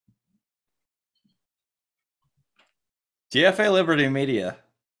DFA Liberty Media.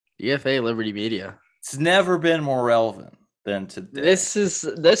 DFA Liberty Media. It's never been more relevant than today. This is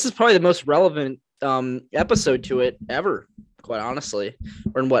probably the most relevant episode to it ever, quite honestly.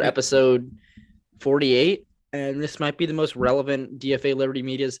 We're in what, episode 48? And this might be the most relevant DFA Liberty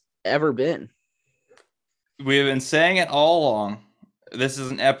Media's ever been. We have been saying it all along. This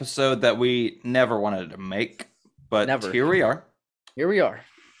is an episode that we never wanted to make, but Never. here we are. Here we are.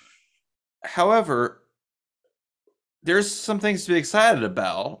 However, there's some things to be excited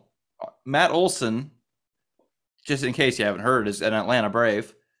about. Matt Olson, just in case you haven't heard, is an Atlanta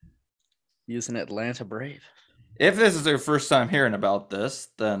Brave. He's an Atlanta Brave. If this is your first time hearing about this,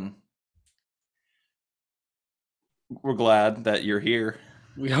 then we're glad that you're here.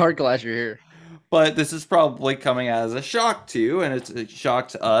 We are glad you're here. But this is probably coming as a shock to you, and it's a shock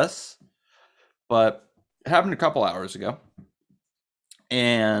to us. But it happened a couple hours ago.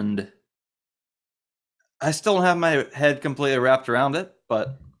 And I still don't have my head completely wrapped around it,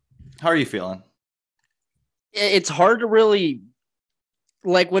 but how are you feeling? It's hard to really,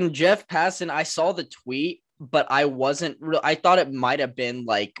 like, when Jeff passed, and I saw the tweet, but I wasn't I thought it might have been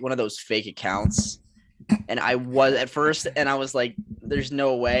like one of those fake accounts. And I was at first, and I was like, there's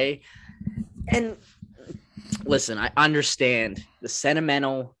no way. And listen, I understand the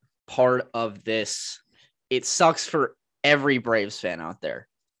sentimental part of this. It sucks for every Braves fan out there.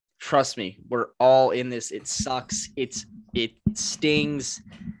 Trust me, we're all in this. It sucks. It stings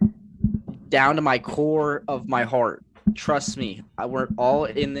down to my core of my heart. Trust me, we're all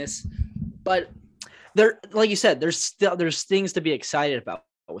in this. But there, like you said, there's things to be excited about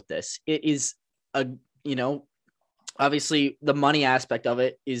with this. It is obviously the money aspect of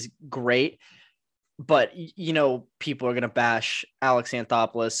it is great, but people are going to bash Alex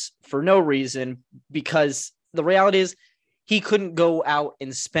Anthopoulos for no reason, because the reality is he couldn't go out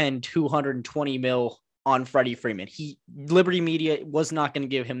and spend $220 million on Freddie Freeman. Liberty Media was not going to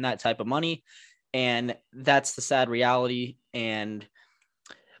give him that type of money, and that's the sad reality.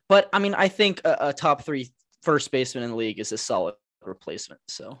 But I mean, I think a top 3 first baseman in the league is a solid replacement.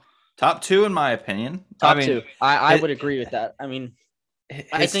 So top 2, in my opinion. Top 2. I would agree with that. I mean,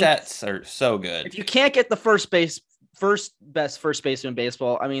 his stats are so good. If you can't get the first best first baseman in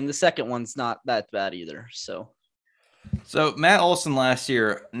baseball, I mean, the second one's not that bad either. So Matt Olson last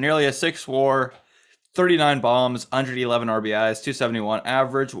year, nearly a 6 WAR, 39 bombs, 111 RBIs, 271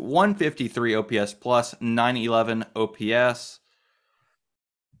 average, 153 OPS plus, 911 OPS,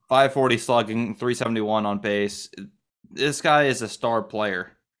 540 slugging, 371 on base. This guy is a star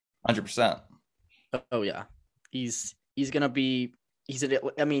player, 100%. Oh yeah, he's gonna be.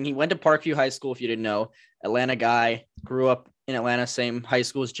 He went to Parkview High School. If you didn't know, Atlanta guy, grew up in Atlanta, same high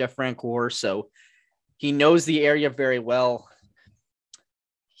school as Jeff Francoeur, so he knows the area very well.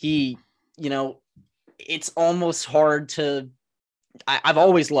 It's almost hard to. I've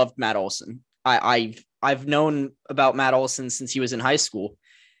always loved Matt Olson. I've known about Matt Olson since he was in high school,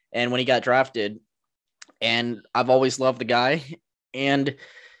 and when he got drafted, and I've always loved the guy, and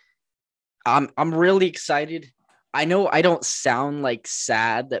I'm really excited. I know I don't sound like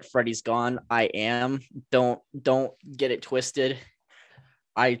sad that Freddie's gone. I am. Don't get it twisted.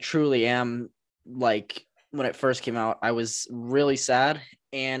 I truly am. Like, when it first came out, I was really sad,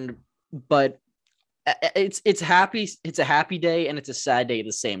 but it's happy. It's a happy day and it's a sad day at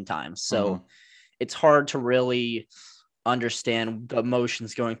the same time. So It's hard to really understand the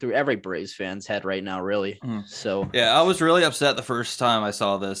emotions going through every Braves fan's head right now, really. So yeah, I was really upset the first time I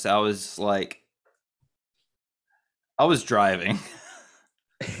saw this. I was driving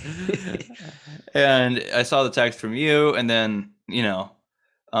and I saw the text from you, and then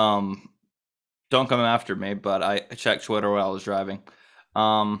don't come after me, but I checked Twitter while I was driving,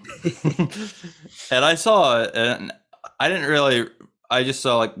 and I saw it, and I just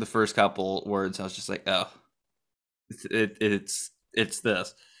saw like the first couple words. I was just like, oh, it's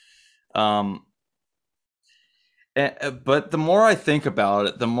this. But the more I think about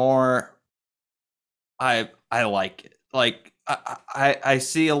it, the more I like it. Like, I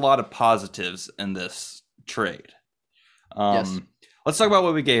see a lot of positives in this trade. Yes. Let's talk about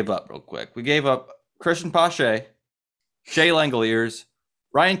what we gave up real quick. We gave up Christian Pache, Jay Langeliers,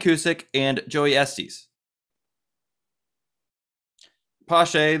 Ryan Cusick, and Joey Estes.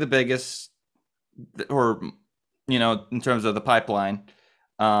 Pache, the biggest, or in terms of the pipeline,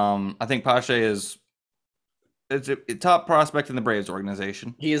 I think Pache is a top prospect in the Braves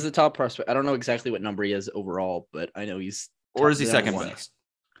organization. He is the top prospect. I don't know exactly what number he is overall, but I know he's top, or is he second best?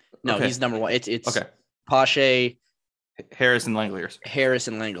 No, okay. He's number 1. It's okay. Pache, Harris, and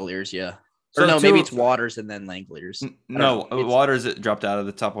Langeliers. Yeah. Or no, maybe it's Waters and then Langeliers. No, Waters dropped out of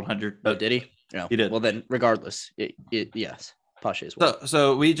the top 100. Oh, did he? He did. Well, then regardless, yes, Pache as well.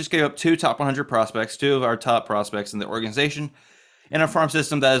 So we just gave up 2 top 100 prospects, 2 of our top prospects in the organization, in a farm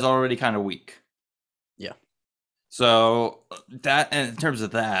system that is already kind of weak. Yeah. So that, and in terms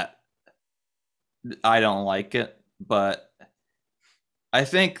of that, I don't like it, but I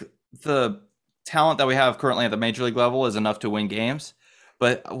think the talent that we have currently at the major league level is enough to win games.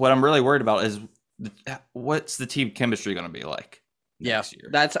 But what I'm really worried about is what's the team chemistry going to be like next year?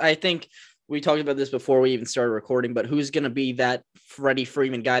 I think we talked about this before we even started recording, but who's going to be that Freddie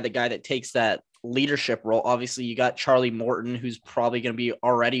Freeman guy, the guy that takes that leadership role? Obviously, you got Charlie Morton, who's probably going to be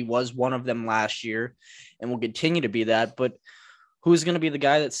already was one of them last year and will continue to be that. But who's going to be the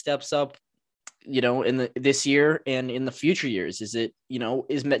guy that steps up, in this year and in the future years? Is it,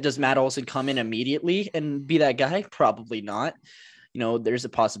 does Matt Olson come in immediately and be that guy? Probably not. There's a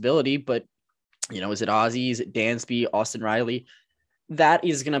possibility, but is it Ozzie? Is it Dansby, Austin Riley? That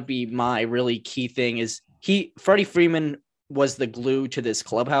is going to be my really key thing. Is Freddie Freeman was the glue to this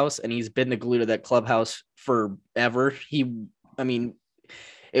clubhouse, and he's been the glue to that clubhouse forever.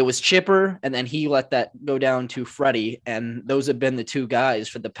 It was Chipper, and then he let that go down to Freddie, and those have been the two guys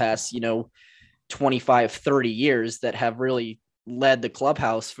for the past, 25, 30 years that have really led the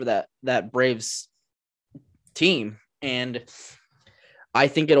clubhouse for that Braves team. And I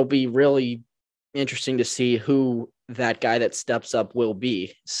think it'll be really interesting to see who that guy that steps up will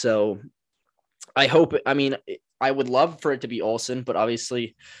be. So I hope, I would love for it to be Olson, but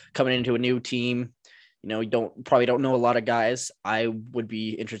obviously coming into a new team, you don't know a lot of guys. I would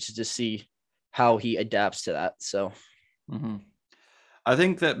be interested to see how he adapts to that. So I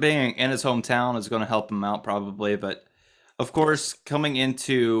think that being in his hometown is going to help him out probably, but of course coming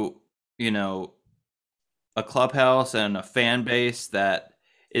into, a clubhouse and a fan base that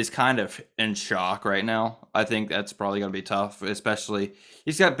is kind of in shock right now, I think that's probably going to be tough, especially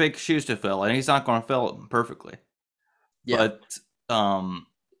he's got big shoes to fill and he's not going to fill them perfectly. Yeah. But,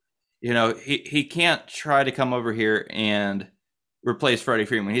 he can't try to come over here and replace Freddie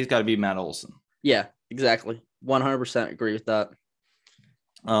Freeman. He's got to be Matt Olson. Yeah, exactly. 100% agree with that.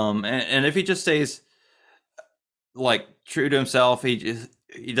 And if he just stays like true to himself, he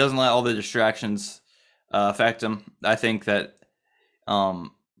doesn't let all the distractions affect him. I think that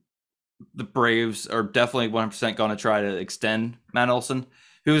the Braves are definitely 100% going to try to extend Matt Olson,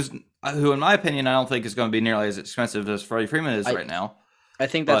 who in my opinion I don't think is going to be nearly as expensive as Freddie Freeman is right now. I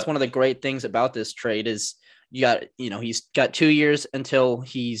think that's one of the great things about this trade is he's got 2 years until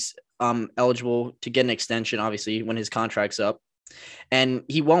he's eligible to get an extension, obviously when his contract's up, and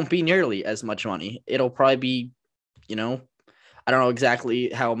he won't be nearly as much money. It'll probably be, I don't know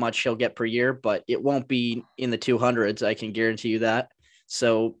exactly how much he'll get per year, but it won't be in the 200s. I can guarantee you that.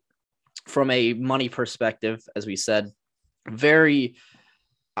 So from a money perspective, as we said, you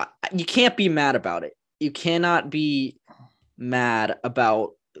can't be mad about it. You cannot be mad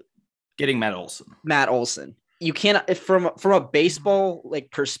about getting Matt Olson. You cannot, from a baseball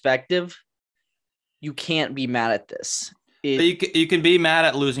perspective, you can't be mad at this. But you can be mad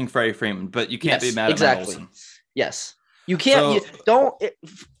at losing Freddie Freeman, but you can't be mad at Matt Olson. Yes, you can't.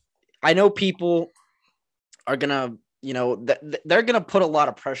 I know people are gonna, they're gonna put a lot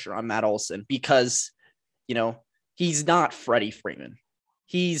of pressure on Matt Olson because, he's not Freddie Freeman.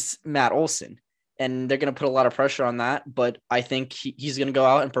 He's Matt Olson. And they're going to put a lot of pressure on that. But I think he's going to go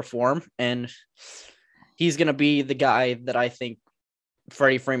out and perform. And he's going to be the guy that I think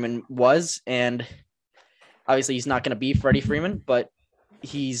Freddie Freeman was. And obviously he's not going to be Freddie Freeman, but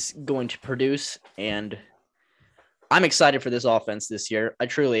he's going to produce. And I'm excited for this offense this year. I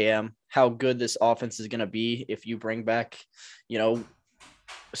truly am. How good this offense is going to be if you bring back,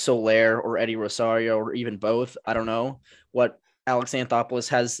 Soler or Eddie Rosario or even both. I don't know what Alex Anthopoulos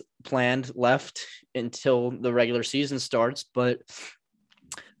has planned left until the regular season starts, but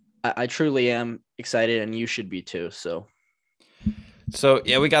I truly am excited, and you should be too. So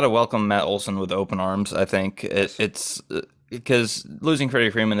yeah, we got to welcome Matt Olson with open arms. I think it's because losing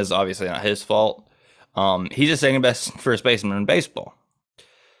Freddie Freeman is obviously not his fault. He's the second best first baseman in baseball.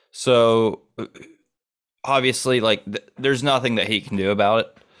 So obviously, there's nothing that he can do about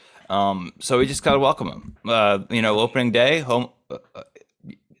it. So we just gotta welcome him. Opening day, home.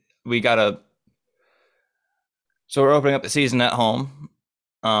 So we're opening up the season at home,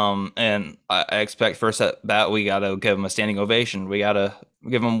 and I expect first at bat we gotta give him a standing ovation. We gotta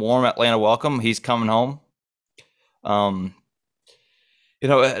give him a warm Atlanta welcome. He's coming home.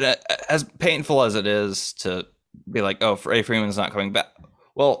 As painful as it is to be like, oh, Freddie Freeman's not coming back.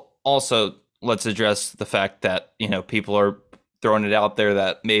 Well, also let's address the fact that people are throwing it out there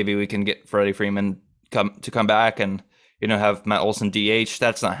that maybe we can get Freddie Freeman come back and have Matt Olson DH.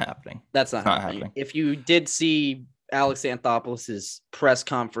 That's not happening. That's It's not not happening. happening. If you did see Alex Anthopoulos' press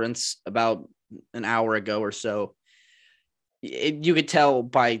conference about an hour ago or so, you could tell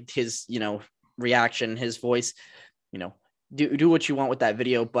by his, reaction, his voice, you know, do what you want with that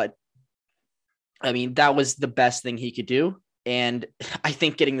video. But I mean, that was the best thing he could do. And I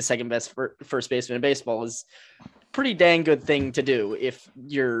think getting the second best first baseman in baseball is pretty dang good thing to do if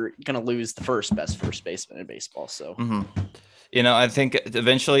you're going to lose the first best first baseman in baseball. So, I think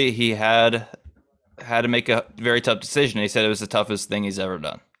eventually he had to make a very tough decision. He said it was the toughest thing he's ever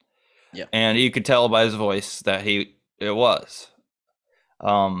done. yeah. And you could tell by his voice that it was.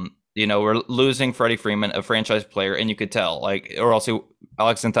 We're losing Freddie Freeman, a franchise player, and you could tell, or else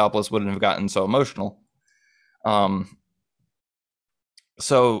Alex Anthopoulos wouldn't have gotten so emotional.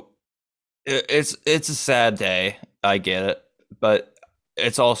 So it's a sad day. I get it, but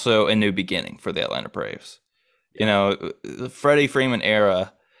it's also a new beginning for the Atlanta Braves. The Freddie Freeman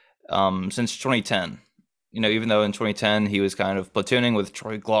era, since 2010. Even though in 2010 he was kind of platooning with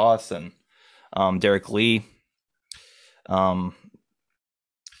Troy Glaus and Derek Lee,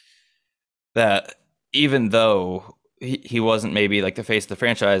 that even though he wasn't maybe like the face of the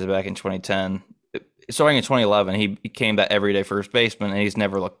franchise back in 2010, starting in 2011, he became that everyday first baseman, and he's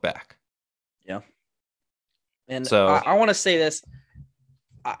never looked back. Yeah. And so I want to say this.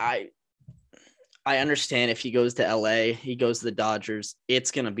 I understand if he goes to LA, he goes to the Dodgers,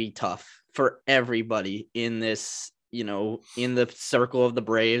 it's going to be tough for everybody in this, in the circle of the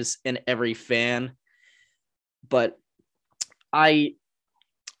Braves and every fan. But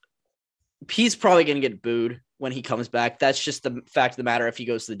he's probably going to get booed when he comes back. That's just the fact of the matter. If he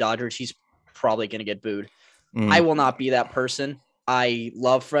goes to the Dodgers, he's probably going to get booed. I will not be that person. I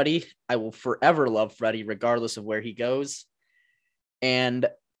love Freddie. I will forever love Freddie, regardless of where he goes. And,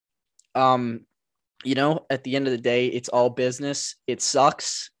 at the end of the day, it's all business. It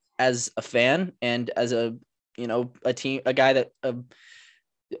sucks as a fan and as a guy that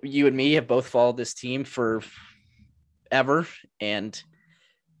you and me have both followed this team for ever. And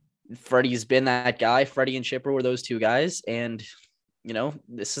Freddie's been that guy. Freddie and Chipper were those two guys. And,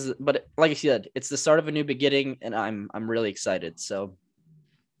 but like I said, it's the start of a new beginning, and I'm really excited. So,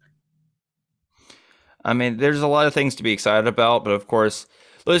 I mean, there's a lot of things to be excited about, but of course,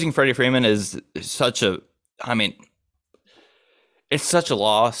 losing Freddie Freeman is such a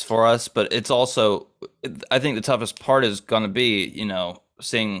loss for us, but it's also, I think the toughest part is going to be,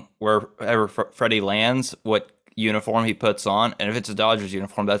 seeing wherever Freddie lands, what uniform he puts on. And if it's a Dodgers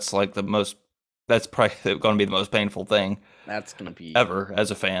uniform, that's probably going to be the most painful thing that's going to be ever as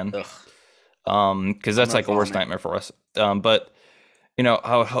a fan. Because that's like a worst nightmare for us. But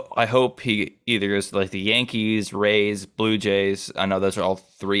I hope he either goes to like the Yankees, Rays, Blue Jays. I know those are all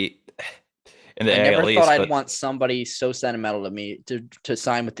three in the AL East. I never thought I'd want somebody so sentimental to me to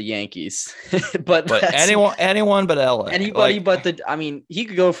sign with the Yankees, but anyone but LA. Anybody but he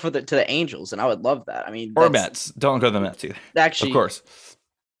could go to the Angels, and I would love that. Or Mets. Don't go to the Mets either. Actually, of course.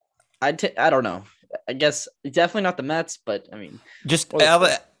 I don't know. I guess definitely not the Mets, but I mean, just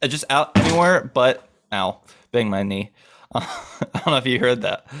out anywhere but ow, bang my knee. I don't know if you heard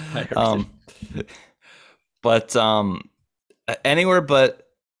that. I heard it. But anywhere but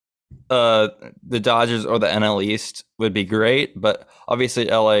the Dodgers or the NL East would be great, but obviously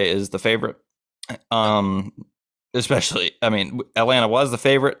LA is the favorite. Especially, Atlanta was the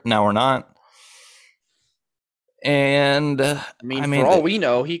favorite. Now we're not. And for all we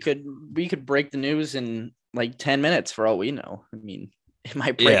know, we could break the news in like 10 minutes. For all we know, it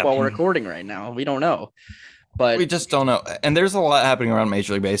might break while we're recording right now. We don't know. But we just don't know. And there's a lot happening around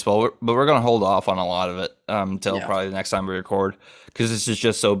Major League Baseball, but we're going to hold off on a lot of it until probably the next time we record, because this is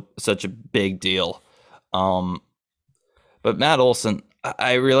just such a big deal. But Matt Olson,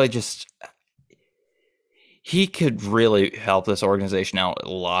 I really he could really help this organization out a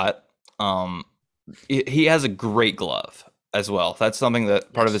lot. He has a great glove as well. That's something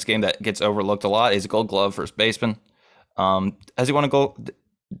that part of this game that gets overlooked a lot is Gold Glove first baseman. Has he won a gold? Did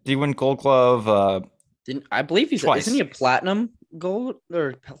he win Gold Glove? I believe twice. Isn't he a platinum gold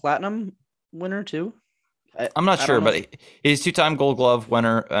or platinum winner too? I'm not sure, but he's two-time Gold Glove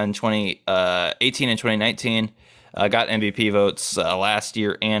winner in 2018 and 2019. Got MVP votes last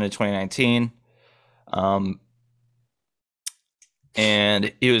year and in 2019.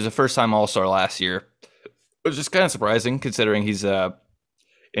 And he was a first-time All-Star last year, which is kind of surprising considering he's a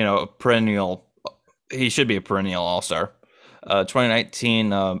perennial. He should be a perennial All-Star.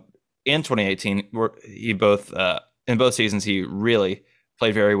 2019 and 2018, he both in both seasons he really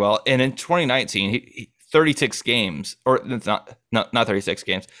played very well. And in 2019, he 36 games, or not 36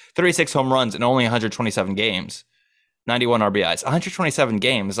 games, 36 home runs in only 127 games. 91 RBIs, 127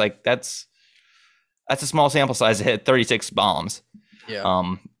 games. Like that's a small sample size to hit 36 bombs.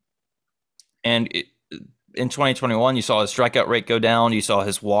 Yeah. And in 2021, you saw his strikeout rate go down. You saw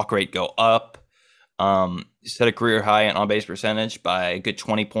his walk rate go up. He set a career high in on-base percentage by a good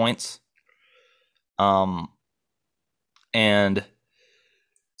 20 points. And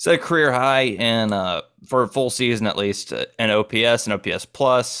set a career high in for a full season at least in OPS and OPS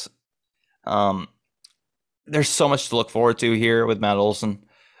plus. There's so much to look forward to here with Matt Olson.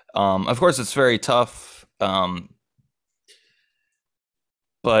 Of course, it's very tough,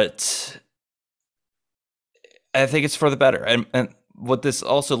 but I think it's for the better. And what this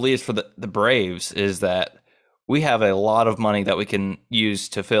also leaves for the Braves is that we have a lot of money that we can use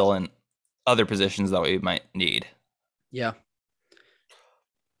to fill in other positions that we might need. Yeah.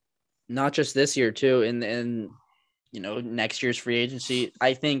 Not just this year too, and next year's free agency.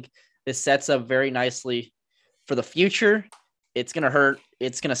 I think this sets up very nicely for the future. It's gonna hurt.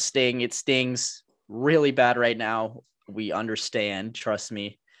 It's gonna sting. It stings really bad right now. We understand, trust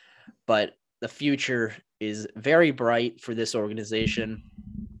me, but the future is very bright for this organization,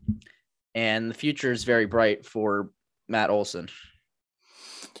 and the future is very bright for Matt Olson.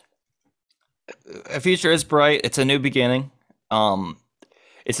 The future is bright. It's a new beginning.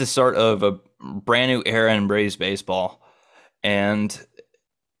 It's the start of a brand new era in Braves baseball. And,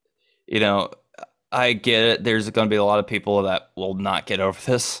 I get it. There's going to be a lot of people that will not get over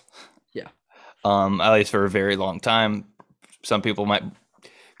this. Yeah. At least for a very long time. Some people might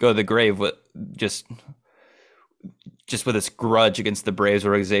go to the grave with just with this grudge against the Braves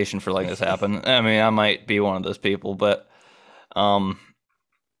organization for letting this happen. I mean, I might be one of those people, but, I'm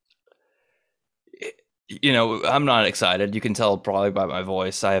not excited. You can tell probably by my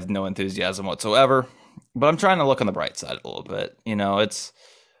voice. I have no enthusiasm whatsoever, but I'm trying to look on the bright side a little bit.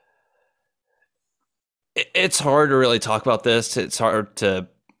 It's hard to really talk about this. It's hard to,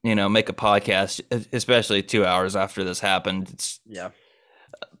 make a podcast, especially 2 hours after this happened.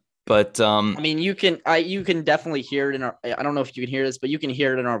 But I mean, you can definitely hear it in our. I don't know if you can hear this, but you can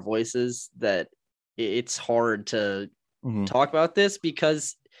hear it in our voices that it's hard to talk about this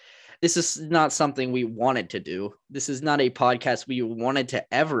because this is not something we wanted to do. This is not a podcast we wanted to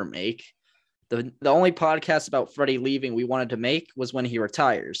ever make. The only podcast about Freddie leaving we wanted to make was when he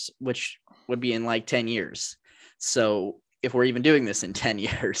retires, which would be in like 10 years. So if we're even doing this in 10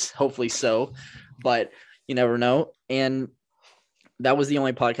 years, hopefully so, but you never know. And that was the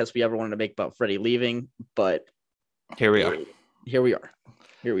only podcast we ever wanted to make about Freddie leaving, but here we are.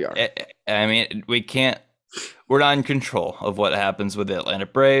 I mean, we're not in control of what happens with the Atlanta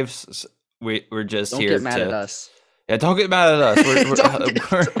Braves. We're just don't here get mad at us. Yeah, don't get mad at us.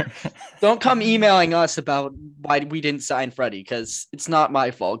 Don't come emailing us about why we didn't sign Freddie because it's not my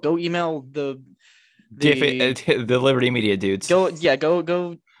fault. Go email the Liberty Media dudes. Go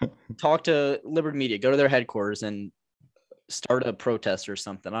talk to Liberty Media. Go to their headquarters and start a protest or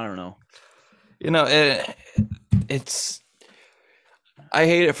something. I don't know. It's. I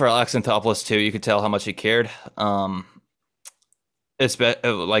hate it for Alex Anthopoulos too. You could tell how much he cared. It's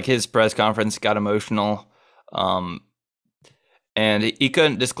like his press conference got emotional. And he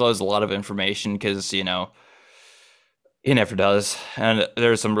couldn't disclose a lot of information because, he never does. And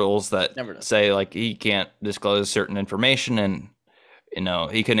there are some rules that say like he can't disclose certain information and,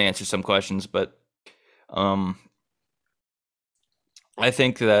 he couldn't answer some questions. But I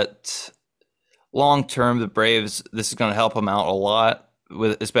think that long term, the Braves, this is going to help them out a lot,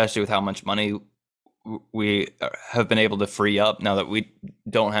 especially with how much money we have been able to free up now that we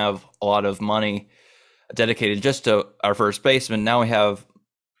don't have a lot of money dedicated just to our first baseman. Now we have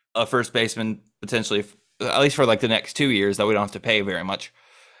a first baseman potentially, at least for like the next 2 years, that we don't have to pay very much.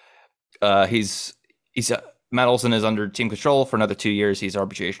 He's Matt Olson is under team control for another 2 years. He's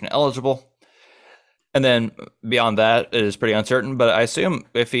arbitration eligible, and then beyond that, it is pretty uncertain. But I assume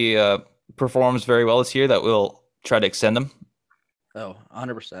if he performs very well this year, that we'll try to extend him. Oh,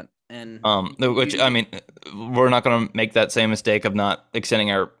 100%. And which I mean, we're not going to make that same mistake of not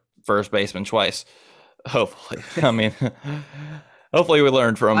extending our first baseman twice. Hopefully, I mean, hopefully we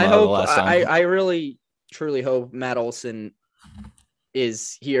learned from the last time. I really, truly hope Matt Olson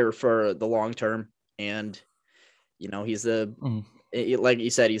is here for the long term, and he's like you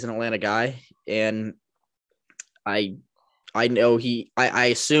said, he's an Atlanta guy, and I know I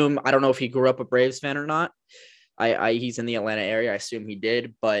assume, I don't know if he grew up a Braves fan or not. He's in the Atlanta area. I assume he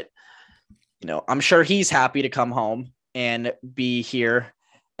did, but I'm sure he's happy to come home and be here,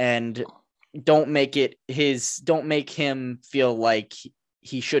 and don't make him feel like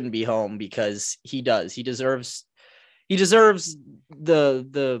he shouldn't be home, because he does. He deserves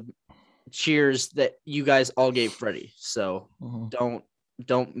the cheers that you guys all gave Freddie. So Mhm.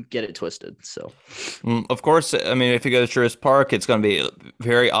 don't get it twisted. So Of course, I mean, if you go to Truist Park, it's going to be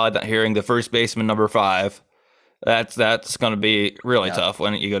very odd not hearing the first baseman number 5. That's going to be really yeah, tough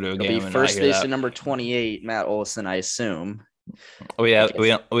when you go to a it'll be game and not first hear baseman that. number 28, Matt Olson, I assume. We I have,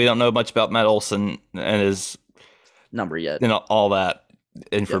 guess we don't know much about Matt Olson and his number yet. all that Yeah.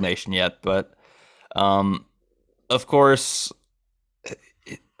 information yet, but um, of course,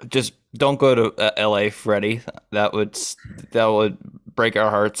 just don't go to L.A., Freddie. That would break our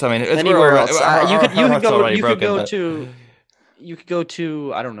hearts. I mean, it's Anywhere else, our hearts already broken, but you could go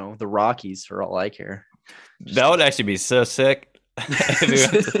to I don't know, the Rockies for all I care. that would actually be so sick. If we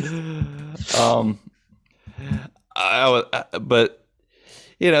went I would, but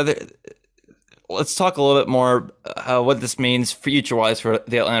you know, let's talk a little bit more what this means future wise for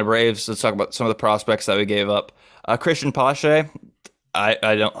the Atlanta Braves. Let's talk about some of the prospects that we gave up. Christian Pache,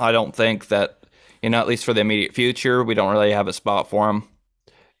 I don't think that, at least for the immediate future, we don't really have a spot for him,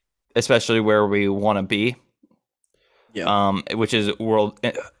 especially where we want to be. Yeah. Which is a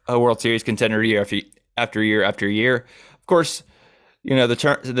World Series contender year after year after year. Of course,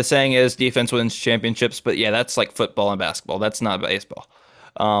 the saying is defense wins championships, but yeah, that's like football and basketball. That's not baseball.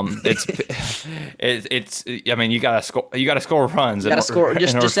 It's it's. I mean, you gotta score. You gotta score runs. You got to score.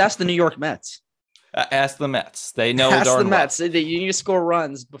 Just ask the New York Mets. Ask the Mets. They know Ask the darn well. Mets. You need to score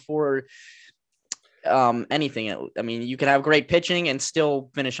runs before anything. I mean, you can have great pitching and still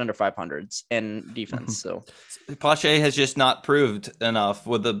finish under 500s and defense. So Pache has just not proved enough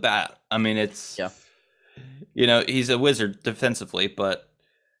with the bat. I mean, it's he's a wizard defensively, but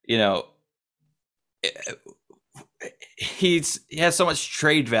you know, he has so much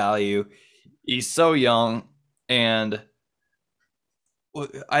trade value. He's so young, and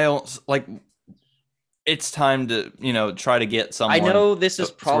I don't like. It's time to try to get someone. I know this is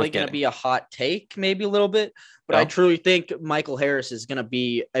probably going to be a hot take, maybe a little bit, but I truly think Michael Harris is going to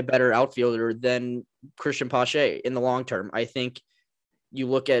be a better outfielder than Christian Pache in the long term. I think you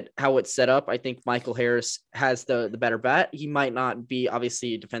look at how it's set up. I think Michael Harris has the better bat. He might not be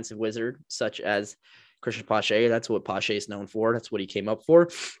obviously a defensive wizard such as Christian Pache. That's what Pache is known for. That's what he came up for.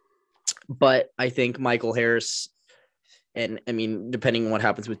 But I think Michael Harris, and I mean, depending on what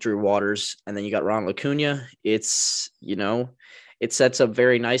happens with Drew Waters, and then you got Ronald Acuna, it's, it sets up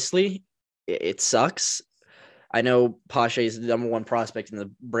very nicely. It sucks. I know Pache is the number one prospect in the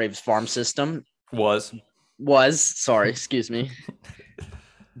Braves farm system. Sorry, excuse me.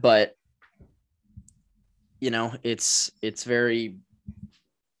 But, it's very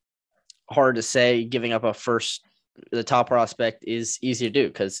hard to say giving up the top prospect is easy to do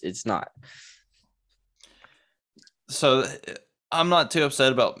because it's not. So I'm not too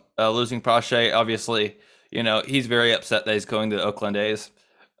upset about losing Pache. Obviously, he's very upset that he's going to the Oakland A's.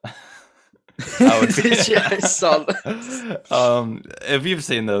 I saw that. If you've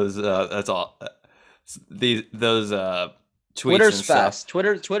seen those, that's all. Those tweets. Twitter's fast.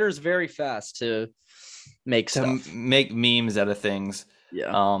 Twitter's very fast to make memes out of things.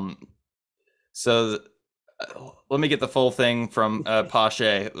 Yeah. So let me get the full thing from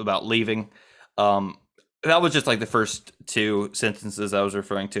Pache about leaving. That was just like the first 2 sentences I was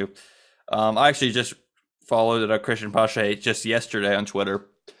referring to. I actually just followed Christian Pache just yesterday on Twitter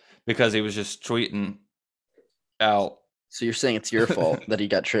because he was just tweeting out. So you're saying it's your fault that he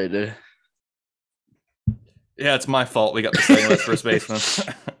got traded? Yeah, it's my fault. We got the second best first baseman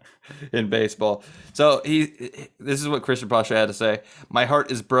in baseball. So this is what Christian Pache had to say. My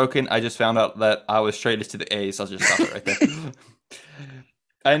heart is broken. I just found out that I was traded to the A's. I'll just stop it right there.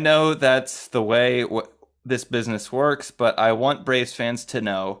 I know that's the way this business works, but I want Braves fans to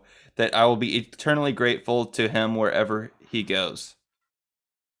know that I will be eternally grateful to him wherever he goes.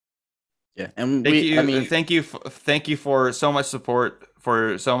 Yeah, and thank you for so much support,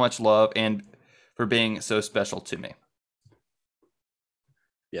 for so much love, and for being so special to me.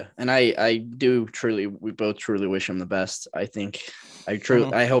 Yeah, and I do truly, we both truly wish him the best. I think I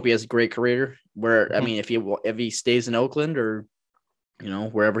hope he has a great career. I mean, if he stays in Oakland or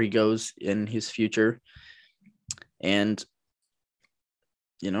wherever he goes in his future, and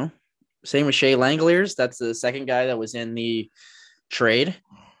same with Shea Langeliers. That's the second guy that was in the trade,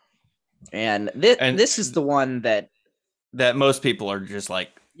 and this is the one that most people are just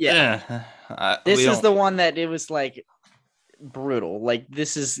like, this is the one that it was like brutal. Like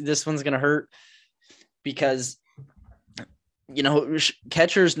this one's gonna hurt because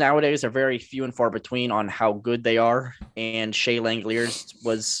catchers nowadays are very few and far between on how good they are, and Shea Langeliers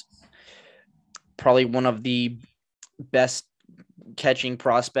was probably one of the best catching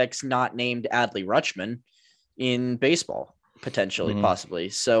prospects not named Adley Rutschman in baseball, potentially, possibly.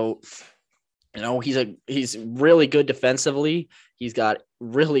 So He's really good defensively. He's got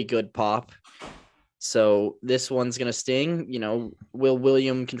really good pop. So this one's gonna sting. Will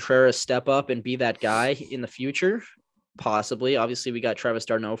William Contreras step up and be that guy in the future? Possibly. Obviously, we got Travis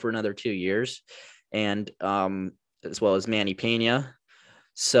d'Arnaud for another 2 years, and as well as Manny Pena.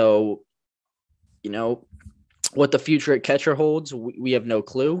 So, what the future at catcher holds, we have no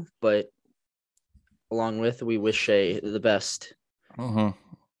clue. But along with, we wish Shea the best. Mm-hmm.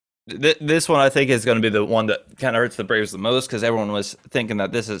 This one I think is going to be the one that kind of hurts the Braves the most, because everyone was thinking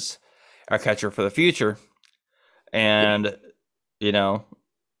that this is our catcher for the future, and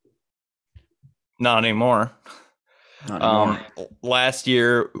not anymore. Last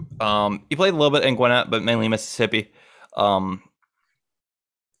year, he played a little bit in Gwinnett, but mainly Mississippi. But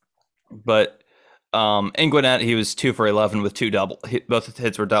in Gwinnett, he was 2 for 11 with both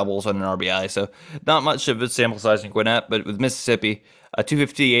hits were doubles and an RBI. So not much of a sample size in Gwinnett, but with Mississippi, a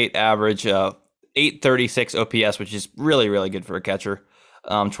 258 average, 836 OPS, which is really, really good for a catcher.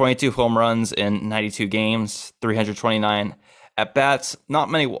 22 home runs in 92 games, 329 at bats.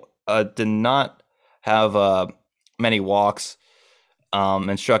 Not many. Did not have many walks,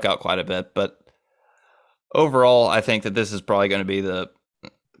 and struck out quite a bit. But overall, I think that this is probably going to be the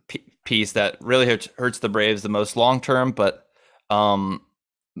piece that really hurts the Braves the most long term, but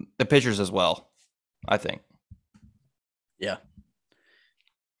the pitchers as well, I think. Yeah.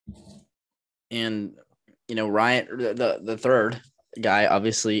 And Ryan, the third guy,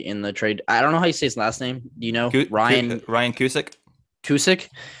 obviously in the trade. I don't know how you say his last name. Do you know? Ryan Cusick. Cusick.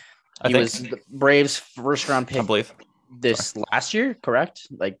 He was the Braves' first round pick, I believe, this last year, correct?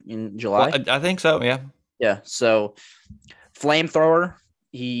 Like in July. Well, I think so. Yeah. Yeah. So, flamethrower.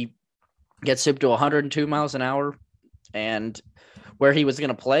 He gets up to 102 miles an hour, and where he was going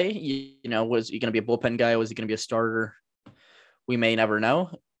to play, was he going to be a bullpen guy? Was he going to be a starter? We may never know.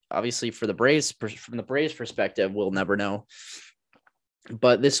 Obviously, from the Braves perspective, we'll never know.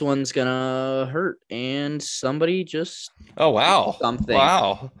 But this one's gonna hurt, and somebody just something.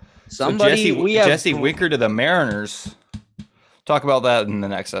 Wow. Somebody so Jesse Winker to the Mariners. Talk about that in the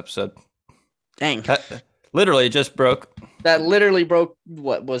next episode. Dang. That literally just broke. That literally broke.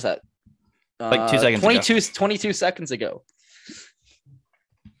 What was that? Like 2 seconds 22 seconds ago.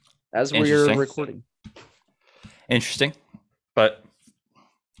 As we're recording. Interesting. But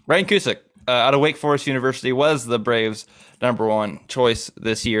Ryan Cusick out of Wake Forest University was the Braves' #1 choice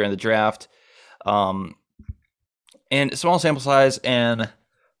this year in the draft. And small sample size and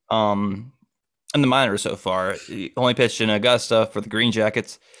in the minors so far. He only pitched in Augusta for the Green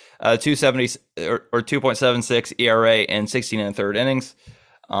Jackets. 270 or 2.76 ERA in 16 and a third innings.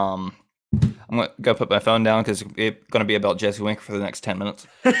 I'm going to go put my phone down because it's going to be about Jesse Winker for the next 10 minutes.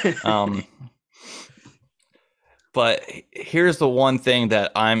 But here's the one thing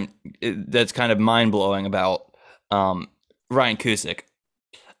that's kind of mind-blowing about Ryan Cusick.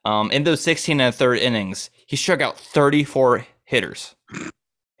 In those 16 and a third innings, he struck out 34 hitters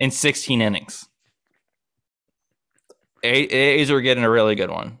in 16 innings. A's are getting a really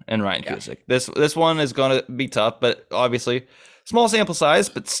good one in Ryan Cusick. This one is going to be tough, but obviously small sample size,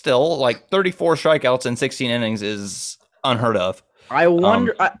 but still, like 34 strikeouts in 16 innings is unheard of. I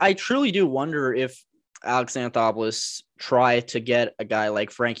wonder. I truly do wonder if Alex Anthopoulos try to get a guy like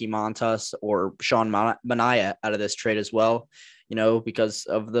Frankie Montas or Sean Manaea out of this trade as well, because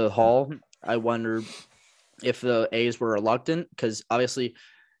of the haul. I wonder if the A's were reluctant, because obviously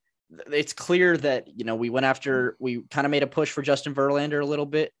it's clear that, we kind of made a push for Justin Verlander a little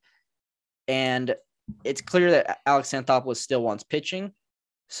bit, and it's clear that Alex Anthopoulos still wants pitching.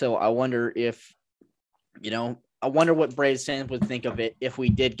 So I wonder if, I wonder what Braves fans would think of it if we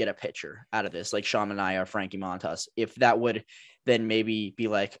did get a pitcher out of this, like Sean Manaea or Frankie Montas. If that would then maybe be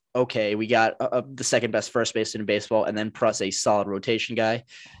like, okay, we got the second best first baseman in baseball, and then plus a solid rotation guy.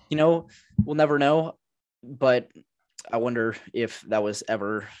 We'll never know. But I wonder if that was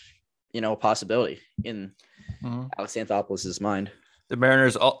ever, a possibility in Alex Anthopoulos' mind. The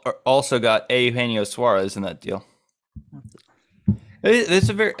Mariners also got Eugenio Suarez in that deal. That's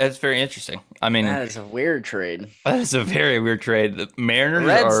very interesting. I mean, that is a weird trade. That is a very weird trade. The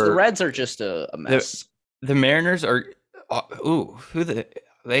Mariners the Reds are just a mess. The Mariners are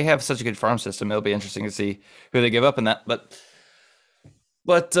they have such a good farm system. It'll be interesting to see who they give up in that.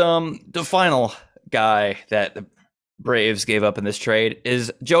 But the final guy that the Braves gave up in this trade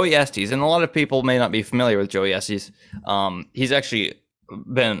is Joey Estes, and a lot of people may not be familiar with Joey Estes. He's actually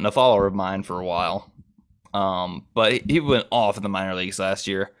been a follower of mine for a while. But he went off in the minor leagues last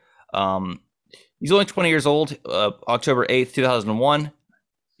year. He's only 20 years old, October 8th, 2001.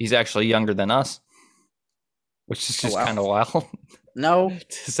 He's actually younger than us, which is just kind of wild. No,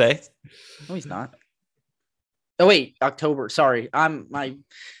 to say. no, he's not. Oh wait, October. Sorry, I'm my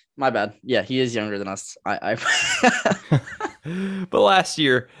bad. Yeah, he is younger than us. But last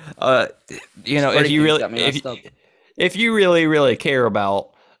year, uh, These if Freddie you things really got me messed up. if you really care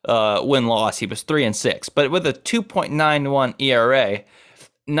about win loss, he was 3-6. But with a 2.91 ERA,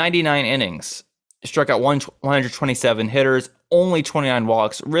 99 innings, struck out 127 hitters, only 29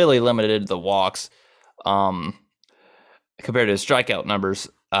 walks, really limited the walks compared to his strikeout numbers.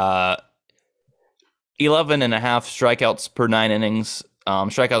 11 and a half strikeouts per 9 innings,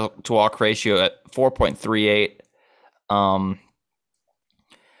 strikeout to walk ratio at 4.38.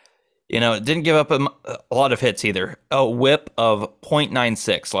 It didn't give up a lot of hits either. A whip of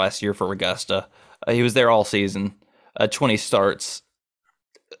 .96 last year for Augusta. He was there all season. 20 starts.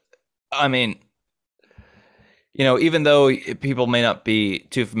 I mean, even though people may not be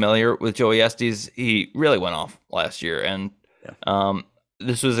too familiar with Joey Estes, he really went off last year. And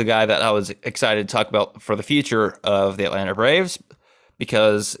this was a guy that I was excited to talk about for the future of the Atlanta Braves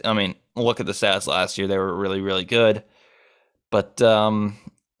because, look at the stats last year. They were really, really good. But,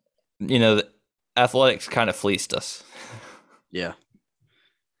 the Athletics kind of fleeced us. Yeah.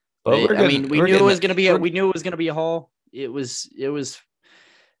 But we knew it was going to be a haul. It was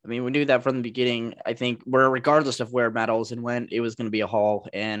we knew that from the beginning. I think regardless of where Matt Olson went, it was going to be a haul,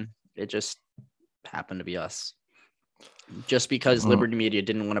 and it just happened to be us. Just because Liberty Media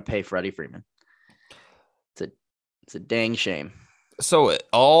didn't want to pay Freddie Freeman. It's a dang shame. So it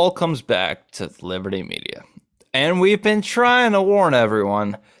all comes back to Liberty Media. And we've been trying to warn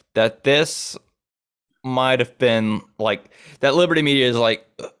everyone that this might have been that Liberty Media is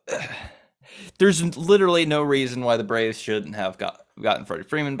there's literally no reason why the Braves shouldn't have gotten Freddie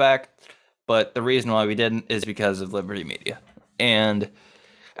Freeman back, but the reason why we didn't is because of Liberty Media. And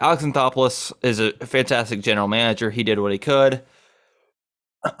Alex Anthopoulos is a fantastic general manager. He did what he could.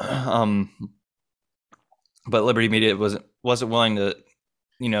 But Liberty Media wasn't willing to,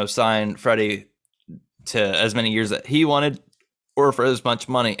 sign Freddie to as many years that he wanted or for as much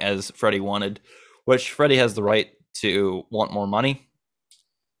money as Freddie wanted, which Freddie has the right to want more money.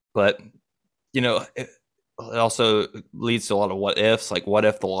 But, it also leads to a lot of what ifs. Like, what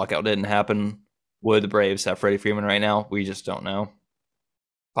if the lockout didn't happen? Would the Braves have Freddie Freeman right now? We just don't know.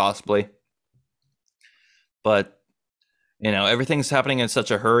 Possibly. But, everything's happening in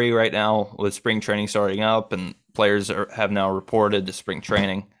such a hurry right now with spring training starting up and players have now reported to spring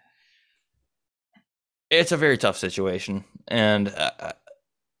training. It's a very tough situation. And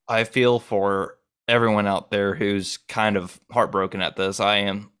I feel for everyone out there who's kind of heartbroken at this. I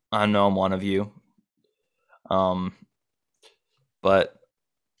know I'm one of you. But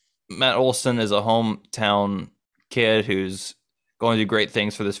Matt Olson is a hometown kid who's going to do great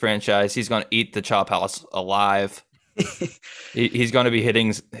things for this franchise. He's going to eat the Chop House alive. He's going to be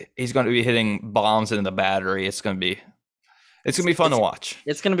hitting bombs into the battery. It's going to be fun to watch.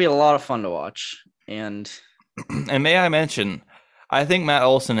 It's going to be a lot of fun to watch. And may I mention, I think Matt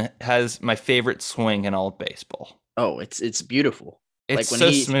Olson has my favorite swing in all of baseball. Oh, it's beautiful. It's so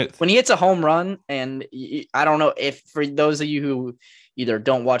smooth. When he hits a home run, and I don't know if for those of you who either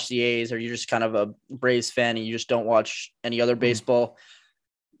don't watch the A's or you're just kind of a Braves fan and you just don't watch any other baseball,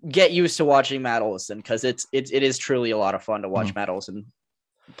 get used to watching Matt Olson because it is truly a lot of fun to watch Matt Olson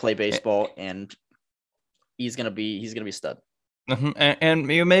play baseball, and he's gonna be a stud.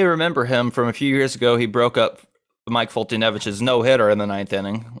 And you may remember him from a few years ago. He broke up Mike Foltynewicz's no-hitter in the 9th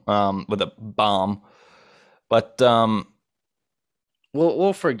inning with a bomb. But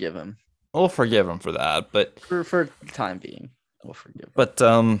we'll forgive him. We'll forgive him for that. But for the time being, we'll forgive him. But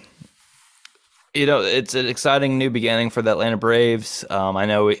it's an exciting new beginning for the Atlanta Braves. I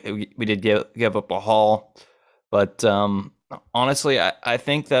know we did give up a haul, but honestly, I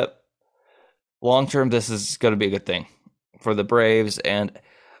think that long term this is going to be a good thing for the Braves, and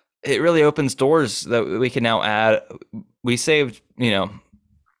it really opens doors that we can now add. We saved,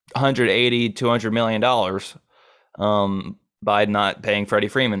 $180-200 million by not paying Freddie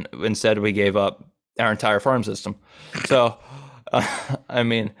Freeman. Instead, we gave up our entire farm system. So,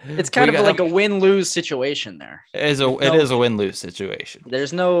 it's kind of like a win-lose situation there. It is a win-lose situation.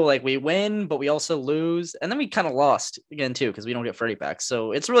 There's no we win, but we also lose, and then we kind of lost again too because we don't get Freddie back.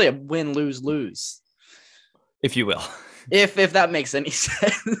 So it's really a win-lose-lose, if you will. If that makes any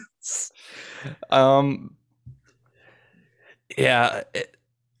sense. Yeah,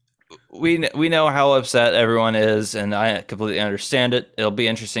 we know how upset everyone is, and I completely understand it. It'll be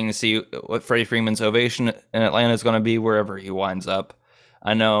interesting to see what Freddie Freeman's ovation in Atlanta is going to be wherever he winds up.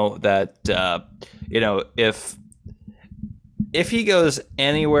 I know that if he goes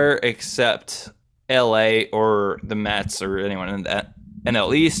anywhere except LA or the Mets or anyone in that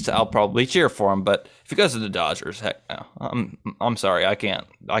NL East, I'll probably cheer for him. But if he goes to the Dodgers, heck no. I'm sorry, I can't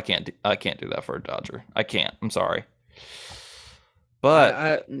do that for a Dodger. I can't. I'm sorry.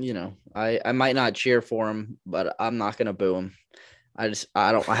 But I might not cheer for him, but I'm not gonna boo him.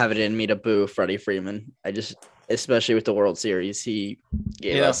 I don't have it in me to boo Freddie Freeman. Especially with the World Series he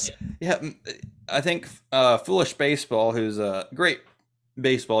gave us. Yeah, I think Foolish Baseball, who's a great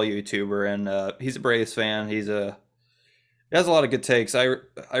baseball YouTuber, and he's a Braves fan. He has a lot of good takes. I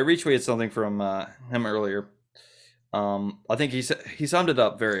retweeted something from him earlier. I think he summed it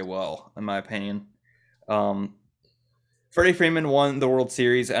up very well, in my opinion. Freddie Freeman won the World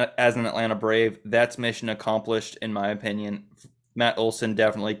Series as an Atlanta Brave. That's mission accomplished, in my opinion. Matt Olson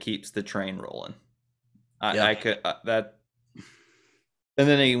definitely keeps the train rolling. I could that. And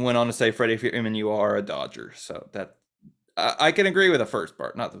then he went on to say, Freddie Freeman, you are a Dodger. So that I can agree with the first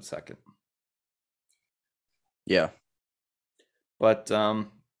part, not the second. Yeah. But the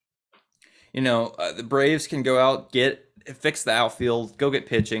Braves can go out, fix the outfield, go get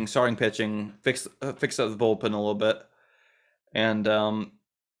pitching, starting pitching, fix up the bullpen a little bit, and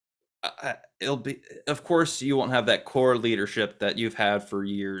it'll be. Of course, you won't have that core leadership that you've had for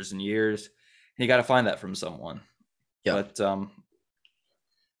years and years. And you got to find that from someone. Yeah. But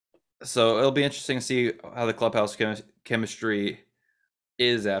so it'll be interesting to see how the clubhouse chemistry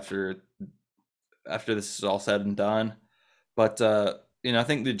is after this is all said and done. But I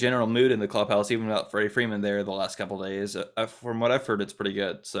think the general mood in the clubhouse, even without Freddie Freeman there the last couple of days, from what I've heard, it's pretty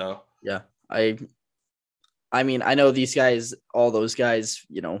good. So yeah, I mean, I know these guys, all those guys,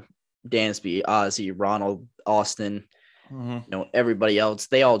 Dansby, Ozzie, Ronald, Austin, everybody else,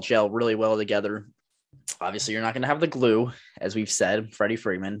 they all gel really well together. Obviously, you're not going to have the glue, as we've said, Freddie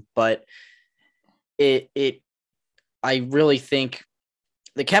Freeman, but I really think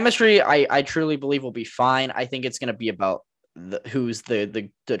the chemistry, I truly believe will be fine. I think it's going to be about who's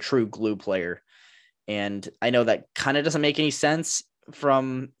the true glue player. And I know that kind of doesn't make any sense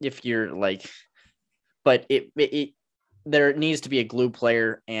from if you're like, but there needs to be a glue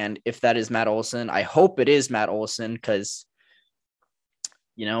player. And if that is Matt Olson, I hope it is Matt Olson, because,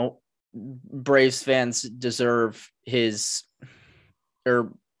 Braves fans deserve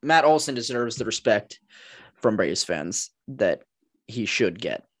Matt Olson deserves the respect from Braves fans that he should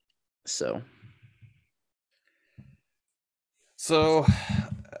get. So, to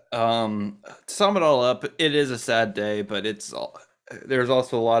sum it all up, it is a sad day, but there's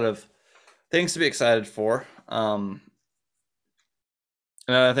also a lot of things to be excited for. And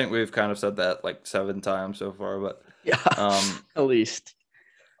I think we've kind of said that like 7 times so far, but yeah, at least.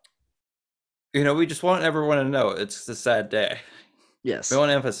 We just want everyone to know it's a sad day. Yes. We want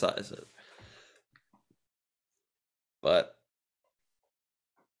to emphasize it. But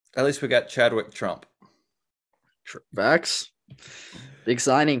at least we got Chadwick Trump. Facts. Big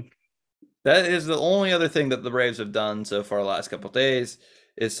signing. That is the only other thing that the Braves have done so far the last couple of days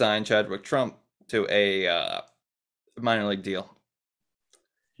is sign Chadwick Trump to a minor league deal.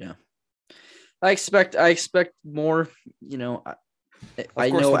 Yeah. I expect more, Of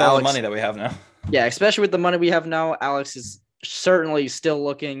course, with all the money that we have now. Yeah, especially with the money we have now, Alex is certainly still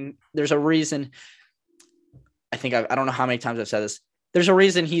looking. There's a reason. I think I don't know how many times I've said this. There's a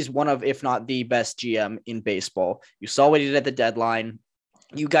reason he's one of, if not the best GM in baseball. You saw what he did at the deadline.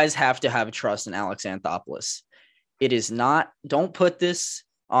 You guys have to have trust in Alex Anthopoulos. It is not. Don't put this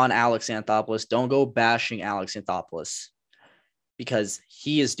on Alex Anthopoulos. Don't go bashing Alex Anthopoulos, because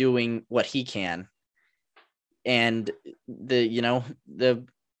he is doing what he can. And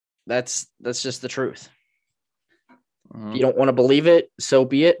that's just the truth. If you don't want to believe it, so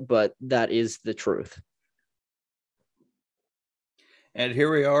be it, but that is the truth. And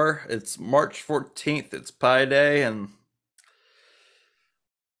here we are. It's March 14th. It's Pi Day, and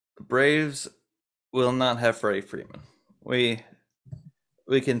the Braves will not have Freddie Freeman. We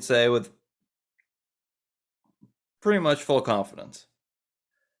can say with pretty much full confidence.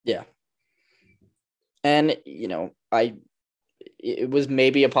 Yeah. And, it was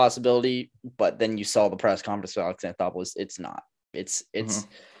maybe a possibility, but then you saw the press conference with Alex Anthopoulos. It's not. It's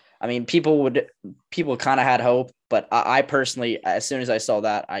I mean, people kind of had hope, but I personally, as soon as I saw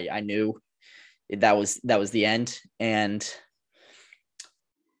that, I knew that was the end. And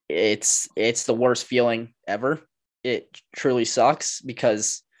it's the worst feeling ever. It truly sucks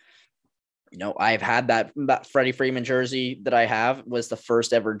because, I've had that Freddie Freeman jersey that I have was the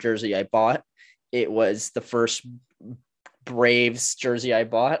first ever jersey I bought. It was the first Braves jersey I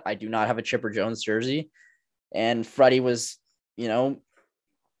bought. I do not have a Chipper Jones jersey. And Freddie was,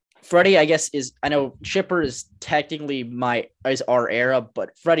 Freddie, I guess, I know Chipper is technically is our era,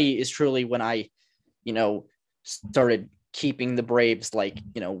 but Freddie is truly when I you know, started keeping the Braves like,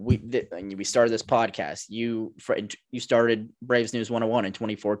 we started this podcast. You started Braves News 101 in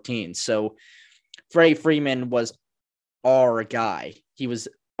 2014. So Freddie Freeman was our guy. He was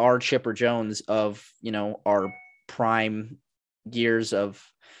our Chipper Jones of, our prime years of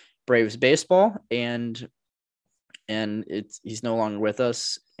Braves baseball, and he's no longer with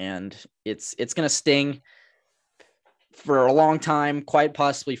us, and it's gonna sting for a long time, quite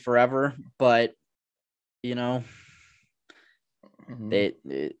possibly forever. But you know,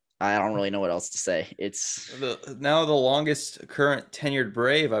 I don't really know what else to say. It's now the longest current tenured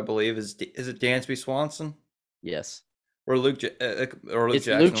Brave, I believe, is it Dansby Swanson yes, or Luke it's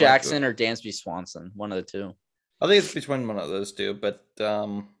Jackson? Luke Jackson or Dansby Swanson, one of the two. I think it's between one of those two, but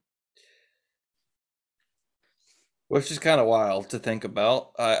which is kind of wild to think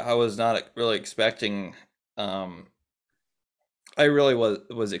about. I was not really expecting. I really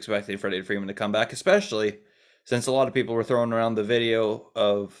was expecting Freddie Freeman to come back, especially since a lot of people were throwing around the video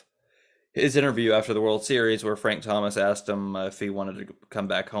of his interview after the World Series, where Frank Thomas asked him if he wanted to come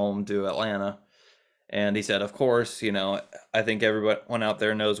back home to Atlanta, and he said, "Of course, I think everyone out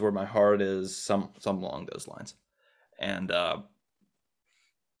there knows where my heart is." Some along those lines, and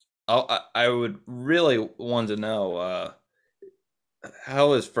I would really want to know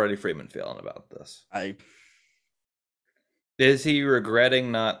how is Freddie Freeman feeling about this? I Is he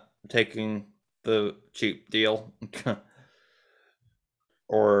regretting not taking the cheap deal?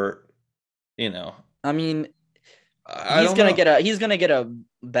 Or, you know, I mean, I don't know. he's gonna get a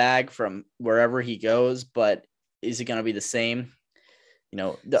bag from wherever he goes, but is it gonna be the same?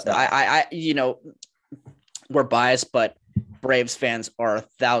 We're biased, but Braves fans are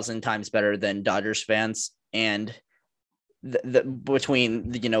 1,000 times better than Dodgers fans, and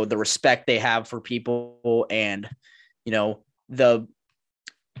between the respect they have for people, and the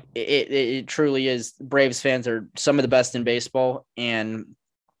it truly is. Braves fans are some of the best in baseball, and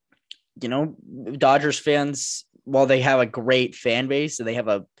Dodgers fans, while they have a great fan base and they have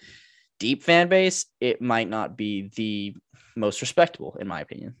a deep fan base, it might not be the most respectable, in my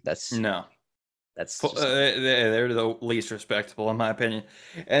opinion. No. That's they're the least respectable, in my opinion.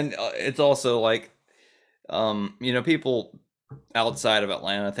 And it's also like, people outside of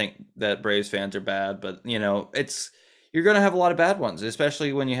Atlanta think that Braves fans are bad, but, you're going to have a lot of bad ones,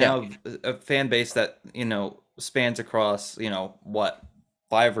 especially when you have a fan base that, spans across, what,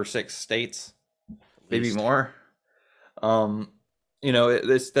 5 or 6 states, maybe more. That's going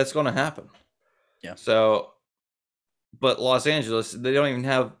to happen. Yeah. So, but Los Angeles, they don't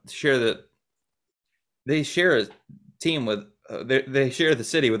even they share a team with, they share the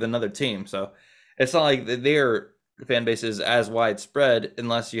city with another team. So it's not like their fan base is as widespread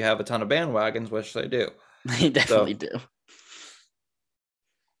unless you have a ton of bandwagons, which they do. They definitely do.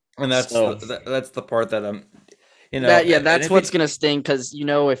 And that's the part that I'm, that's what's gonna sting, because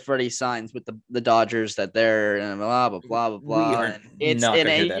if Freddie signs with the Dodgers, that they're and blah blah blah blah blah.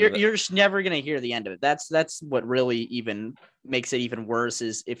 You're just never gonna hear the end of it. That's what really even makes it even worse,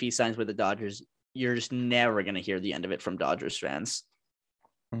 is if he signs with the Dodgers, you're just never gonna hear the end of it from Dodgers fans.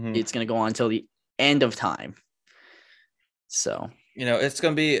 Mm-hmm. It's gonna go on until the end of time. So it's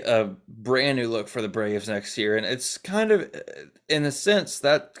going to be a brand new look for the Braves next year, and it's kind of, in a sense,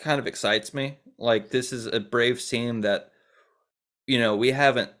 that kind of excites me. Like, this is a Braves team that, we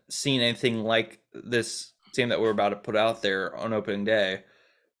haven't seen anything like this team that we're about to put out there on opening day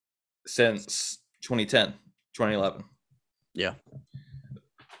since 2010, 2011. Yeah.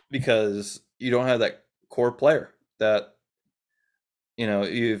 Because you don't have that core player that,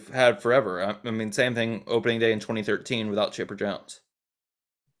 you've had forever. I mean, same thing opening day in 2013 without Chipper Jones.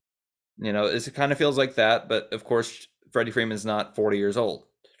 It kind of feels like that, but of course, Freddie Freeman's not 40 years old.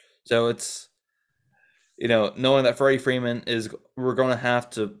 So it's, knowing that Freddie Freeman we're going to have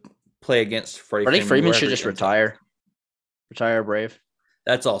to play against Freddie Freeman. Freeman should just retire. Retire Brave.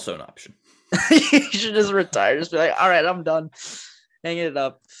 That's also an option. He should just retire. Just be like, all right, I'm done. Hanging it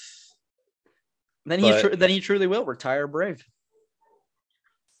up. Then he truly will retire Brave.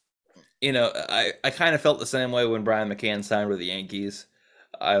 I kind of felt the same way when Brian McCann signed with the Yankees.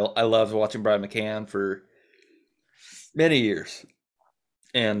 I loved watching Brian McCann for many years.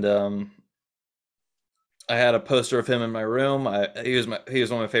 And I had a poster of him in my room. He was one of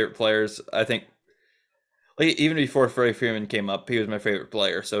my favorite players. I think, even before Freddie Freeman came up, he was my favorite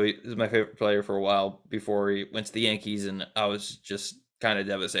player. So he was my favorite player for a while before he went to the Yankees, and I was just kind of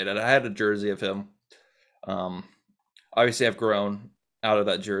devastated. I had a jersey of him. Obviously, I've grown out of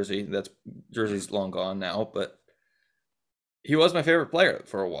that jersey. That jersey's long gone now, but he was my favorite player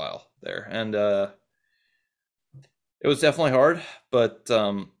for a while there, and it was definitely hard. But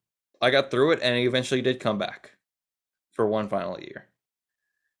I got through it, and he eventually did come back for one final year.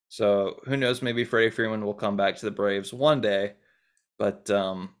 So who knows? Maybe Freddie Freeman will come back to the Braves one day, but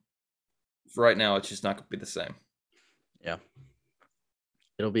for right now, it's just not going to be the same. Yeah,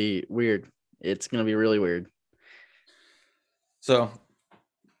 it'll be weird. It's going to be really weird. So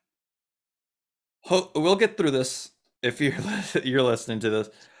we'll get through this if you're listening to this.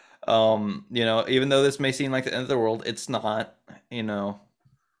 Even though this may seem like the end of the world, it's not. You're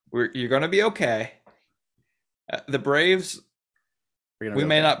going to be okay. The Braves, we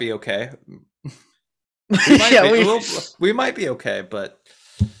may not be okay. We might be okay, but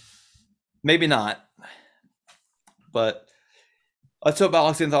maybe not. But let's hope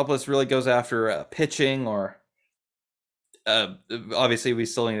Alex Anthopoulos really goes after pitching, or obviously we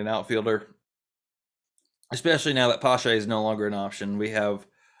still need an outfielder, especially now that Pache is no longer an option. We have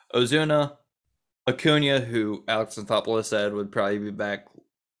Ozuna, Acuna, who Alex Anthopoulos said would probably be back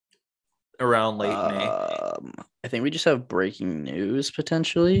around late May. I think we just have breaking news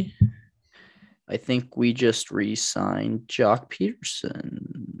potentially. I think we just re-signed Jock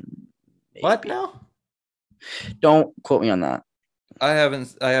Peterson. Maybe. What now? Don't quote me on that. I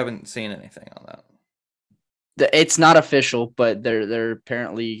haven't seen anything on that. It's not official, but they're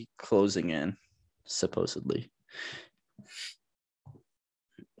apparently closing in, supposedly.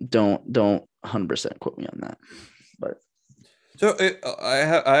 Don't 100% quote me on that. But so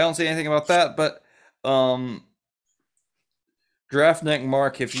I don't see anything about that, but Draftnik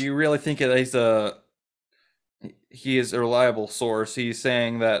Mark, if you really think that he is a reliable source, he's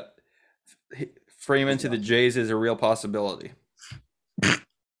saying that Freeman to the Jays is a real possibility.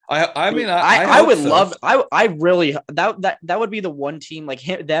 I mean, I would love. I really that would be the one team like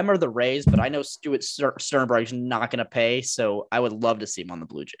them or the Rays, but I know Stuart Sternberg's not going to pay, so I would love to see him on the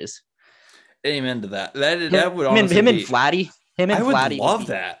Blue Jays. Amen to that. That would honestly him and Vladdy. I would love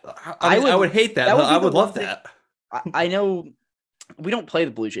that. I would hate that, but I would love that. I know we don't play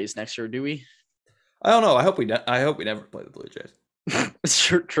the Blue Jays next year, do we? I don't know. I hope we never play the Blue Jays. It's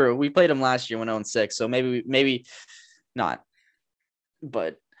true. We played them last year when 0-6, so maybe not.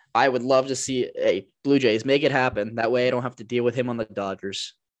 But I would love to see Blue Jays make it happen. That way I don't have to deal with him on the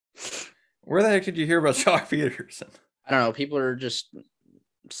Dodgers. Where the heck did you hear about Jock Peterson? I don't know. People are just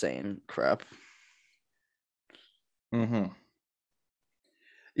saying crap. Mm-hmm.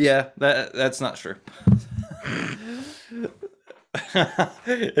 Yeah, that's not true.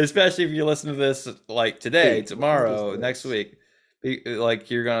 Especially if you listen to this like today, tomorrow, next week. Like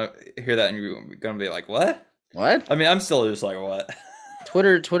you're gonna hear that and you're gonna be like, what? What? I mean, I'm still just like, what?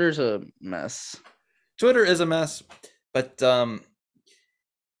 Twitter's a mess. Twitter is a mess, but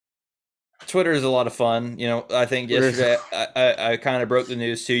Twitter is a lot of fun. I think yesterday I kind of broke the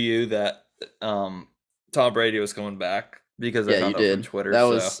news to you that Tom Brady was coming back because I found out from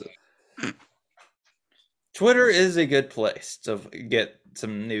Twitter. Twitter is a good place to get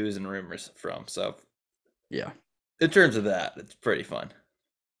some news and rumors from. So yeah, in terms of that, it's pretty fun.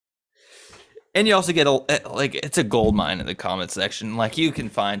 And you also get it's a gold mine in the comment section. Like you can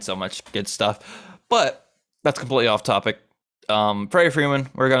find so much good stuff, but that's completely off topic. Freddie Freeman,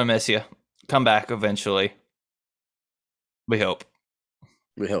 we're going to miss you. Come back eventually. We hope.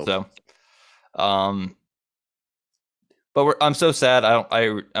 So, but I'm so sad.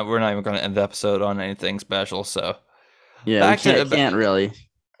 We're not even going to end the episode on anything special. So yeah, can't really,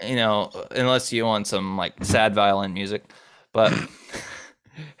 unless you want some like sad violin music, but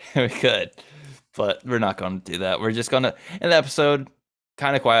we could, but we're not going to do that. We're just going to end the episode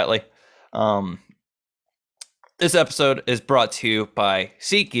kind of quietly. This episode is brought to you by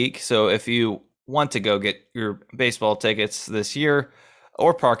SeatGeek. So if you want to go get your baseball tickets this year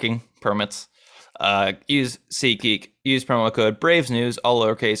or parking permits, use SeatGeek. Use promo code BravesNews, all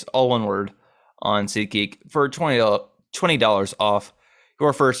lowercase, all one word, on SeatGeek for $20 off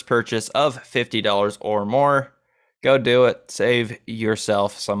your first purchase of $50 or more. Go do it. Save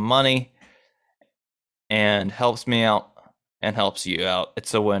yourself some money and helps me out and helps you out.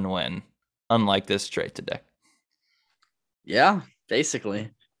 It's a win-win, unlike this trade today. Yeah, basically.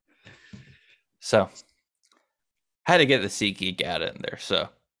 So, had to get the SeatGeek ad in there. So,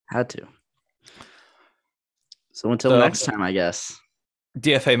 had to. So until next time, I guess.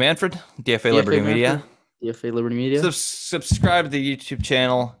 DFA Manfred, DFA Liberty Media. DFA Liberty Media. Subscribe to the YouTube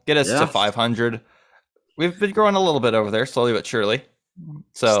channel. Get us to 500. We've been growing a little bit over there, slowly but surely.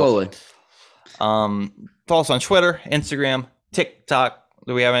 So slowly. Follow us on Twitter, Instagram, TikTok.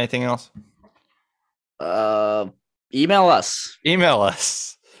 Do we have anything else? Email us.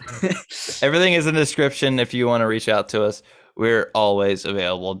 Everything is in the description if you want to reach out to us. We're always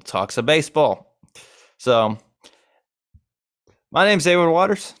available to talk some baseball. So, my name's David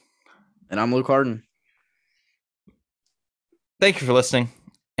Waters. And I'm Luke Harden. Thank you for listening,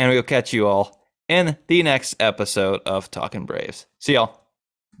 and we'll catch you all in the next episode of Talking Braves. See y'all.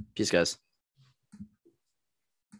 Peace, guys.